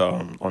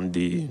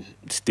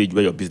stage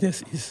where your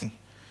business is,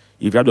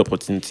 if you have the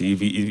opportunity,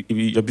 if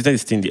your business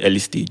is still in the early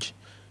stage,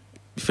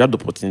 if you have the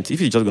opportunity,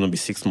 if it's just going to be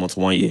 6 months,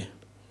 1 year,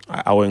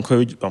 I will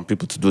encourage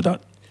people to do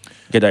that.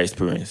 Get that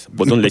experience,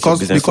 but don't let your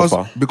business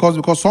suffer.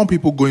 Because some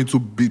people go into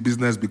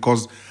business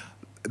because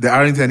there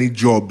aren't any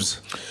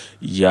jobs.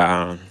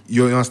 Yeah,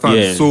 you understand.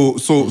 Yeah. So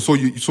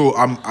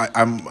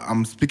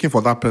I'm speaking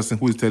for that person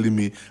who is telling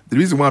me the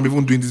reason why I'm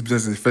even doing this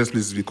business in the first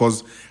place is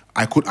because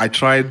I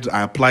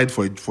applied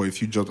for a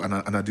few jobs and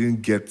I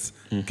didn't get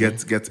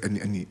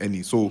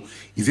any. So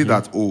is it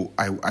that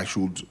I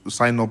should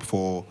sign up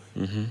for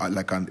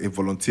like a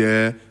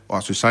volunteer, or I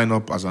should sign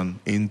up as an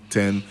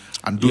intern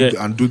and do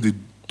the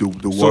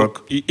work?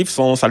 So if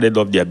someone started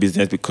up their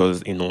business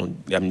because there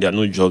are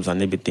no jobs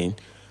and everything,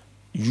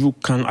 you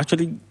can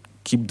actually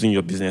keep doing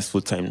your business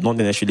full time, not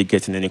necessarily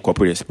getting any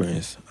corporate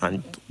experience.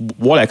 And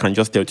what I can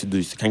just tell you to do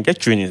is you can get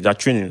trainings. There are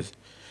trainings.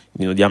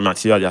 There are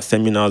material, there are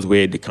seminars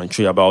where they can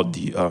show you about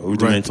the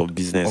rudiments of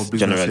business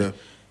generally. Yeah.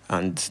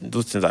 And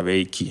those things are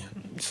very key.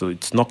 So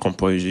it's not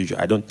compulsory.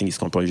 I don't think it's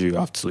compulsory. You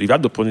have to. If you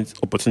have the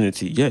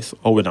opportunity, yes,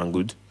 all well and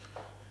good.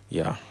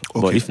 Yeah.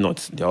 Okay. But if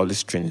not, there are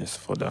always trainings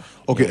for that.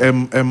 Okay.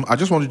 Yeah. I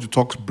just wanted to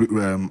talk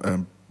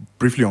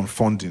briefly on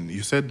funding.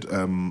 You said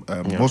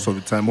most of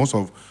the time, most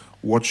of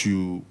what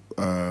you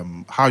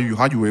how you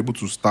were able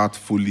to start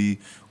fully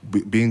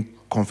being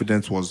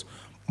confident was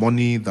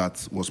money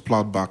that was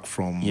plowed back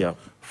from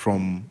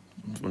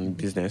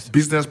business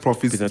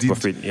profits.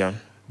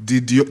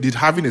 Did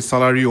having a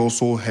salary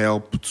also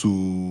help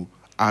to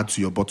add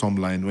to your bottom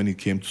line when it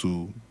came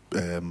to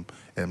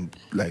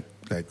like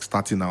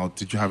starting out?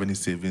 Did you have any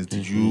savings?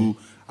 Did you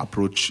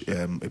approach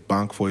a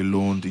bank for a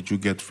loan? Did you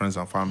get friends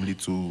and family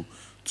to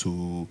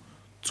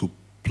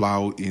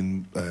plow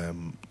in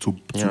to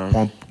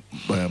pump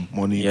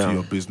money into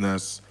your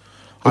business?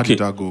 How did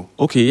that go?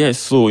 Okay, yes.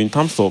 So in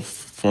terms of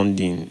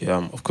funding,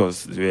 of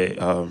course, there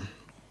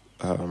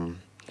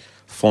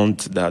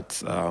funds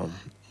that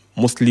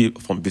mostly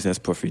from business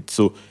profit.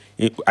 So,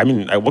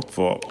 I worked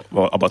for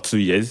about 2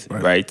 years,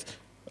 right?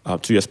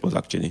 2 years plus,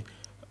 actually.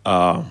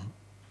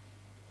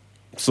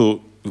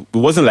 So it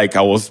wasn't like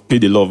I was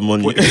paid a lot of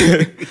money.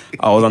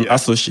 I was an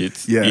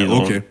associate. Yeah,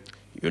 okay.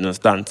 You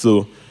understand?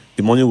 So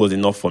the money was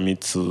enough for me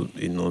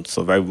to,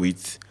 survive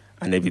with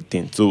and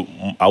everything. So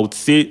I would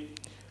say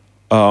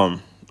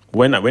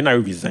when I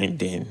resigned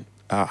then,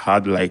 I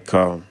had like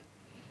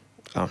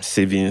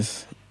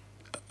savings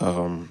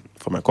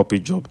for my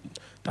corporate job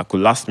that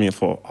could last me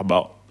for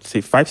about,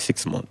 say,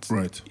 5-6 months.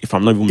 Right. If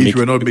I'm not even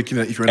making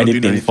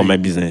anything for my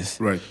business.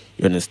 Right.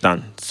 You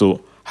understand?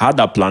 So I had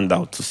that planned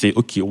out to say,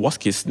 okay, worst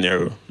case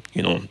scenario,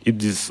 if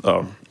this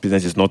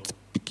business is not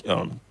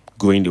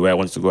going the way I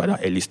want it to go at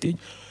that early stage,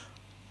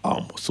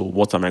 so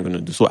what am I going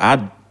to do? So I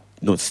had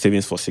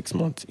savings for 6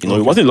 months. It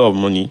wasn't a lot of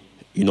money,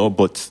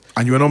 but...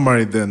 And you were not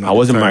married then? I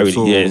wasn't married,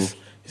 so... Yes,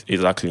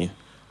 exactly.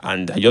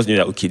 And I just knew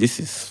that, okay, this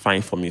is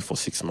fine for me for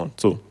 6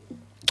 months.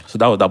 So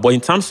that was that. But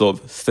in terms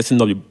of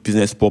setting up the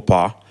business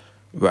proper,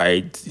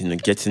 right,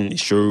 getting a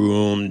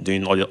showroom,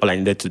 doing all I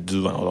needed to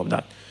do and all of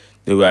that,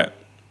 they were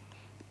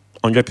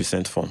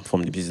 100%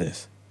 from the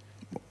business.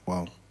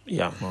 Wow.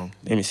 Yeah. Wow.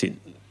 Let me see,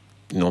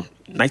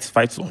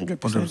 95 to 100%.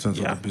 100% of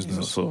the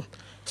business.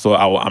 So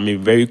I'm a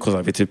very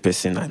conservative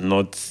person. I'm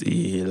not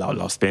a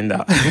loud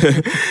spender.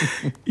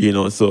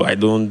 So I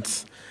don't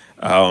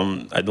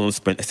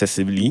spend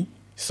excessively.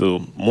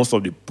 So most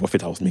of the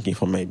profit I was making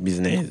from my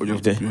business, you're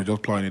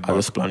just planning it back. I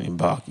was planning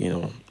back,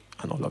 and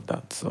all of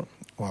that. So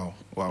wow.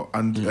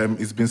 And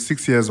it's been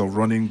 6 years of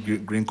running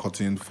Green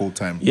Cotton full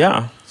time.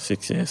 Yeah,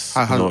 6 years.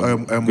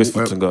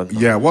 Grateful to God.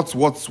 Yeah.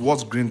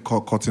 What's Green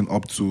Cotton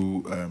up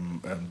to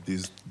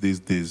these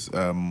days?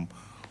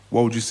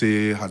 What would you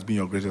say has been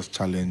your greatest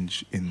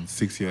challenge in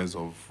 6 years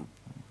of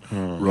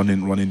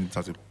running it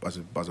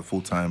as a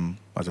full time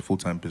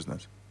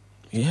business?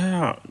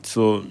 Yeah.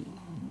 So.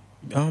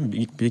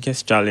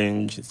 Biggest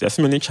challenge. There's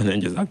so many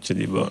challenges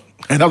actually,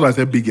 and that's why I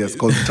said biggest,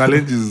 because the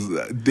challenge is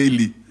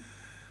daily.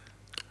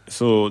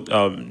 So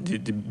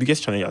the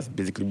biggest challenge has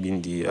basically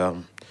been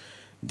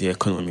the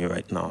economy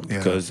right now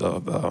because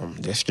of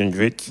the exchange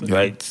rate. Yeah.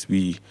 Right,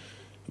 we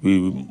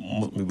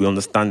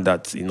understand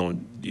that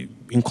the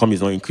income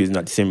is not increasing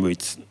at the same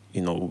rate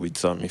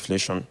with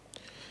inflation.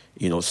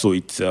 So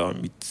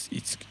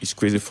it's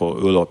crazy for a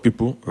lot of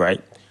people,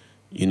 right?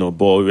 But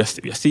we're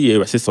still here,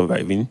 we're still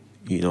surviving.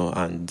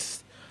 And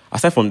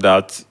aside from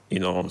that,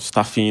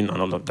 staffing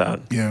and all of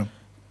that,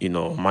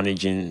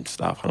 managing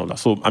staff and all that.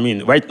 So,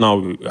 right now,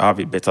 we have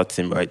a better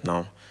team right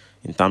now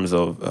in terms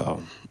of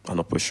an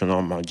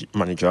operational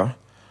manager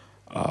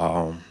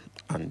and,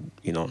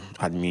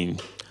 admin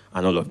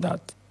and all of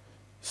that.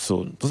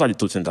 So, those are the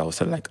two things that I would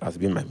say has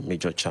been my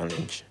major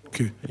challenge.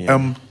 Okay.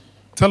 Yeah.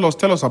 Tell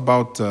us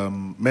about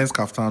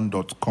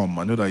menskaftan.com.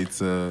 I know that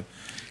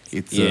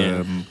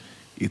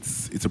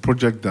it's a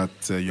project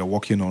that you're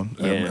working on.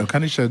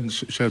 Can you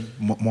shed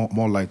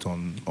more light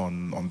on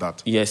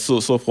that? Yeah,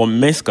 so for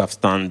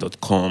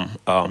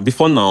menskaftan.com,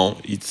 before now,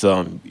 it's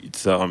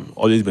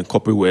always been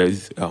corporate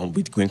wears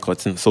with Green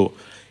Cotton. So,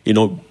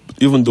 even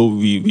though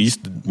we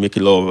used to make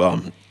a lot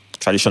of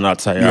traditional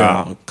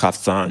attire,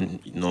 kaftan,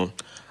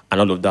 and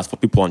all of that for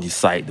people on the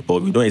side,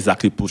 but we don't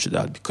exactly push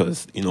that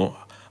because,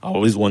 I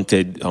always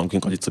wanted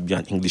Green Cotton to be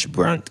an English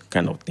brand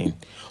kind of thing.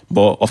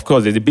 But of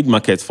course, there's a big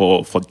market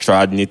for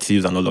trad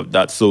natives and all of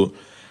that. So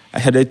I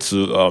headed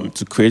to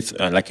create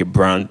like a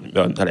brand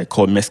that I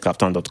call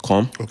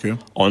menskaftan.com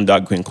under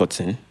Green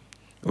Cotton,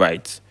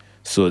 right?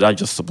 So that's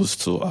just supposed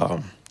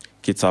to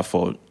cater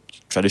for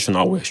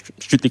traditional way,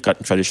 strictly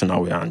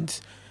traditional way,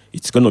 and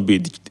it's going to be a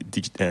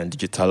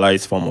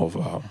digitalized form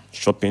of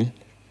shopping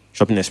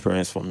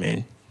experience for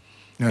men.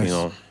 Yes.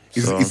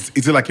 You know,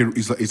 it's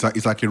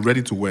like a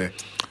ready to wear.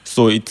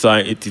 So it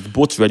is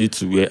both ready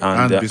to wear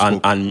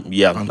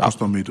and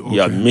custom made. Okay.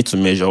 Yeah, made to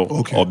measure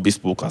or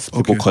bespoke as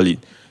people call it.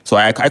 So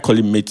I call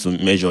it made to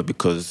measure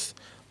because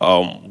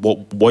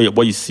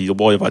what you see,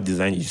 whatever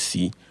design you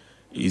see,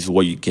 is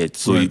what you get.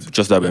 So it's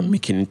just that we're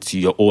making it to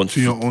your own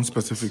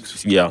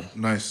specifics. Yeah,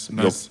 nice.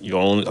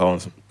 Your own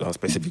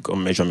specific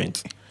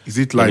measurement. Is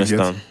it live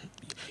yet?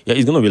 Yeah,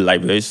 it's gonna be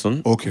live very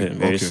soon. Okay,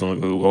 very soon.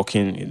 We're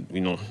working.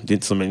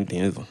 Did so many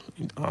things.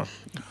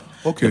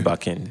 The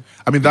back end.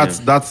 I mean, that's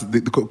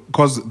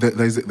because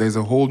there's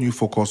a whole new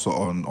focus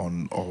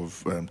on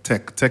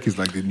tech. Tech is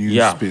like the new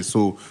space.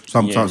 So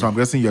I'm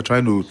guessing you're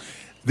trying to.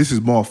 This is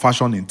more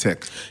fashion in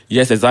tech.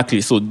 Yes,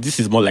 exactly. So this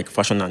is more like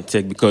fashion and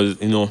tech because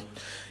the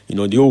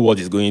whole world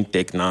is going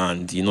tech now,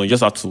 and you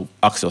just have to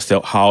ask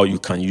yourself how you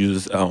can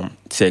use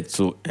tech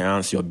to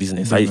enhance your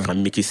business, how you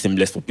can make it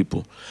seamless for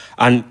people.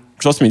 And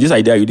trust me, this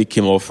idea really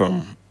came up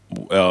from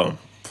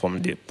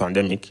the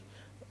pandemic,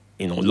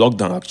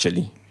 lockdown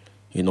actually.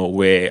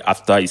 Where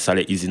after it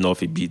started easing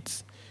off a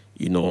bit,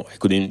 I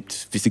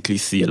couldn't physically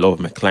see a lot of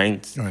my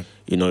clients. Right.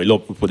 A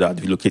lot of people that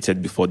had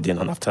relocated before then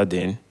and after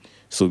then.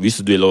 So we used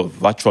to do a lot of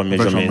virtual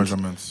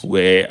measurements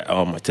where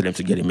I tell them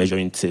to get a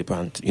measuring tape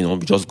and,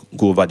 we just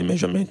go over the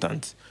measurement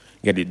and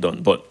get it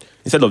done. But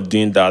instead of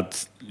doing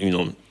that,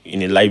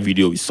 in a live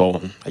video we saw,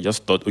 I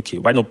just thought, okay,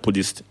 why not put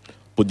this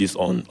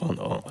on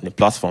a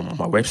platform on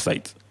my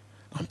website,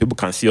 and people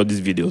can see all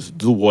these videos,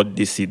 do what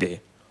they see there,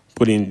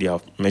 put in their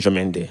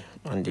measurement there,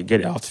 and they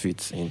get the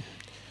outfits in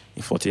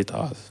 48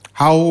 hours.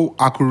 How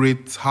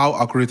accurate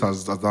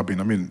has that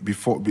been? I mean,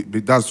 before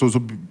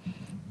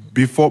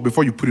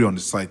you put it on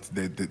the site,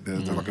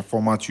 there's like a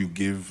format you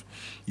give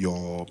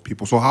your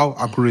people. So how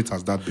accurate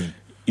has that been?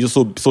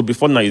 So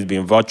before now it's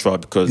been virtual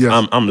because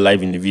I'm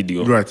live in the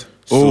video. Right.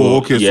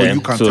 So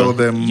you can tell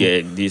them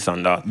this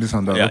and that.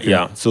 Yeah, okay.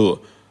 Yeah.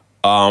 So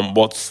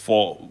but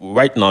for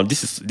right now,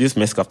 this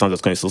Men's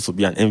Kaftan.com is also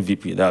be an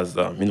MVP. That's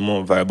the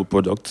minimum viable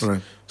product.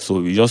 Right.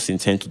 So we just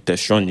intend to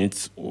test run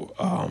it.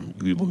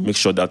 We will make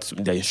sure that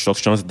there are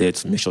instructions there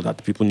to make sure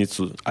that people need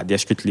to adhere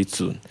strictly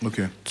to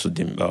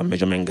the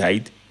measurement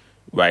guide.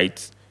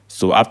 Right.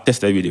 So I've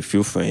tested with a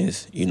few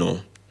friends.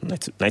 90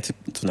 to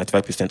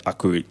 95%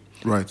 accurate.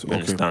 Right. You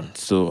understand?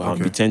 So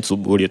we tend to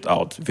roll it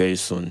out very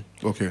soon.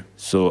 Okay.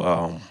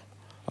 So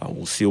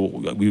we'll see.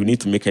 We will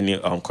need to make any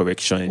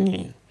correction,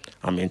 any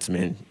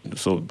amendment.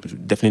 So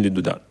definitely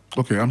do that.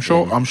 Okay, I'm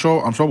sure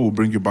we'll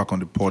bring you back on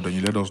the pod and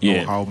you let us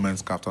know how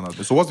Men's Kaftan has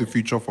been. So what's the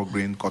future for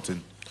Grain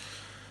Cotton?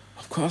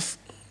 Of course,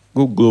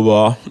 go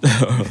global.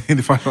 In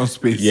the fashion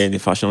space. Yeah, in the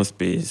fashion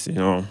space,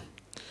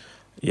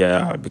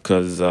 Yeah,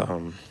 because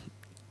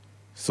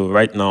so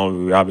right now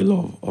we have a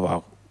lot of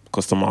our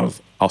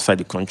customers outside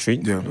the country,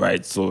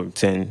 right? So we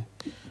tend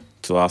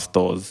to have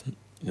stores,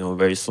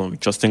 very soon. We're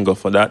trusting God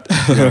for that.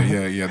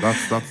 Yeah.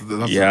 That's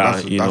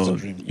a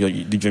dream.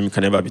 The dream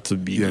can never be too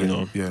big,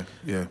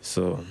 Yeah.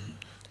 So,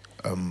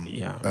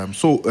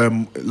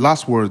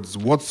 last words.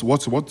 What's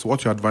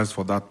your advice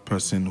for that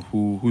person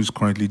who is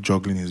currently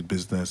juggling his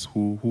business,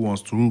 who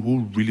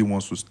really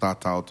wants to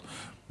start out,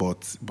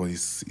 but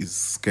is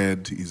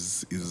scared,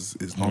 is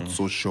not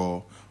so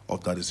sure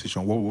of that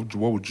decision? What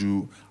would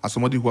you, as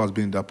somebody who has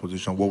been in that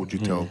position, what would you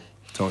tell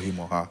him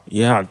or her?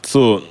 Yeah.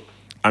 So,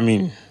 I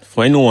mean,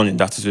 for anyone in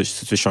that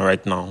situation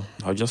right now,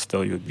 I'll just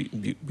tell you: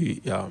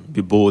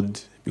 be bold,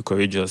 be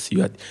courageous.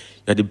 You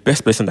are the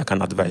best person that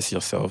can advise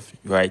yourself,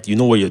 right? You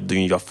know what you're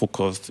doing. You're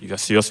focused. You're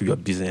serious with your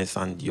business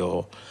and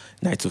your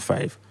 9 to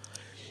 5.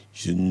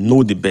 You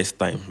know the best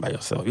time by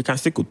yourself. You can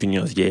take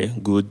opinions,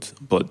 good,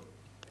 but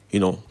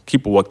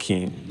keep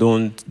working.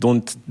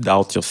 Don't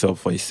doubt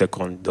yourself for a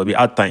second. There'll be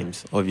hard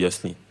times,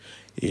 obviously,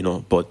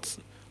 but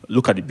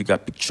look at the bigger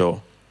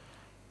picture.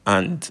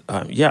 And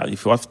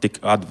if you have to take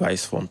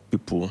advice from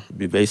people,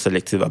 be very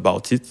selective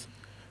about it,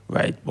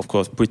 right? Of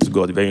course, pray to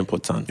God, very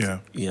important.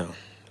 Yeah.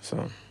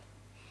 So,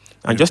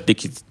 and just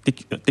take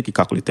a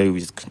calculated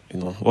risk.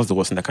 What's the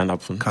worst thing that can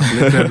happen?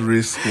 Calculated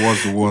risk.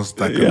 What's the worst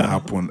that can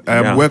happen?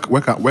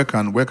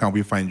 Where can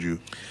we find you?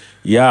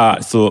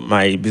 Yeah, so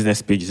my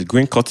business page is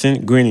Grain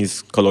Cotton. Grain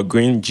is color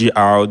green,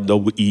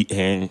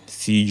 GREEN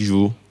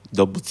CUTTON. A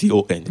lot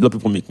of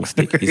people make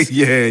mistakes.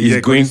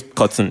 It's Grain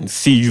Cotton,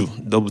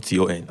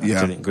 CUTTON.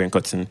 Actually, Grain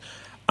Cotton.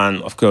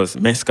 And of course,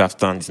 Men's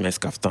Kaftan is Men's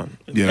Kaftan.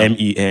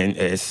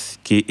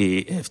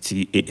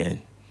 MENSKAFTAN.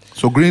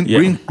 So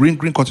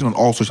Grain Cotton on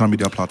all social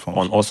media platforms.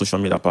 On all social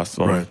media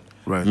platforms.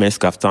 Right. Men's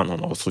Kaftan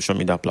on all social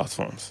media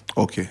platforms.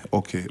 Okay.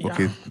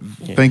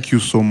 Thank you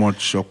so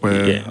much, Ope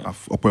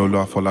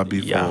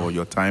Oluwafolabi, for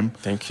your time.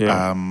 Thank you.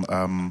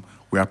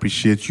 We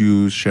appreciate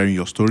you sharing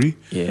your story.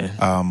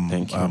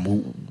 Thank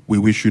you. We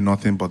wish you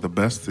nothing but the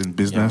best in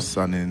business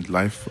and in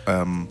life.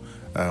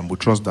 We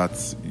trust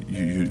that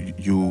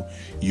you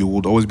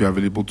would always be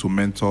available to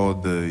mentor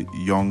the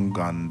young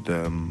and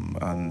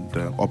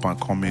up and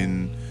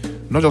coming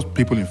not just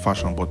people in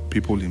fashion, but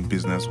people in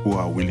business who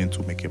are willing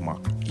to make a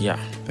mark. Yeah.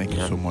 Thank you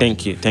so much.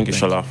 Thank you,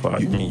 Shola, for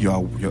having me. You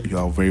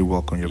are very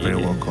welcome. You're very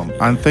welcome.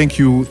 And thank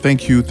you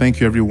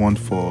everyone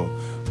for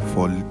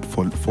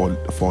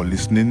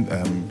listening.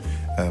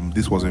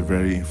 This was a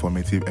very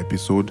informative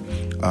episode.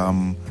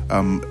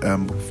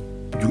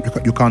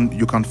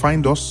 You can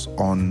find us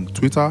on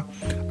Twitter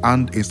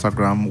and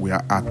Instagram. We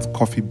are at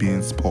Coffee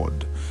Beans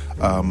Pod.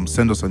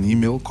 Send us an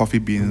email,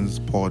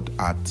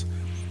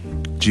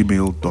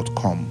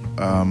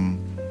 coffeebeanspod@gmail.com.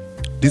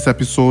 This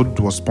episode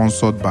was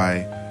sponsored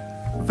by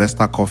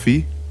Vesta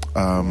Coffee.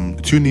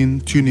 Tune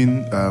in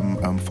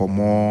for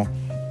more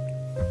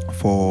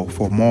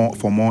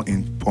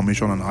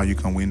information on how you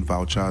can win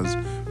vouchers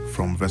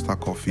from Vesta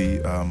Coffee.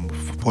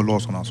 Follow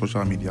us on our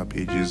social media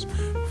pages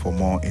for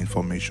more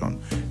information.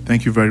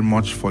 Thank you very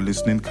much for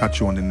listening. Catch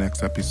you on the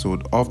next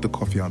episode of the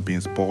Coffee and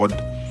Beans Pod.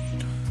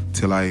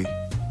 Till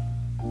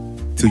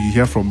you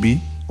hear from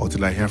me, or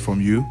till I hear from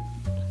you,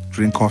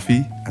 drink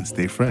coffee and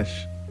stay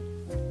fresh.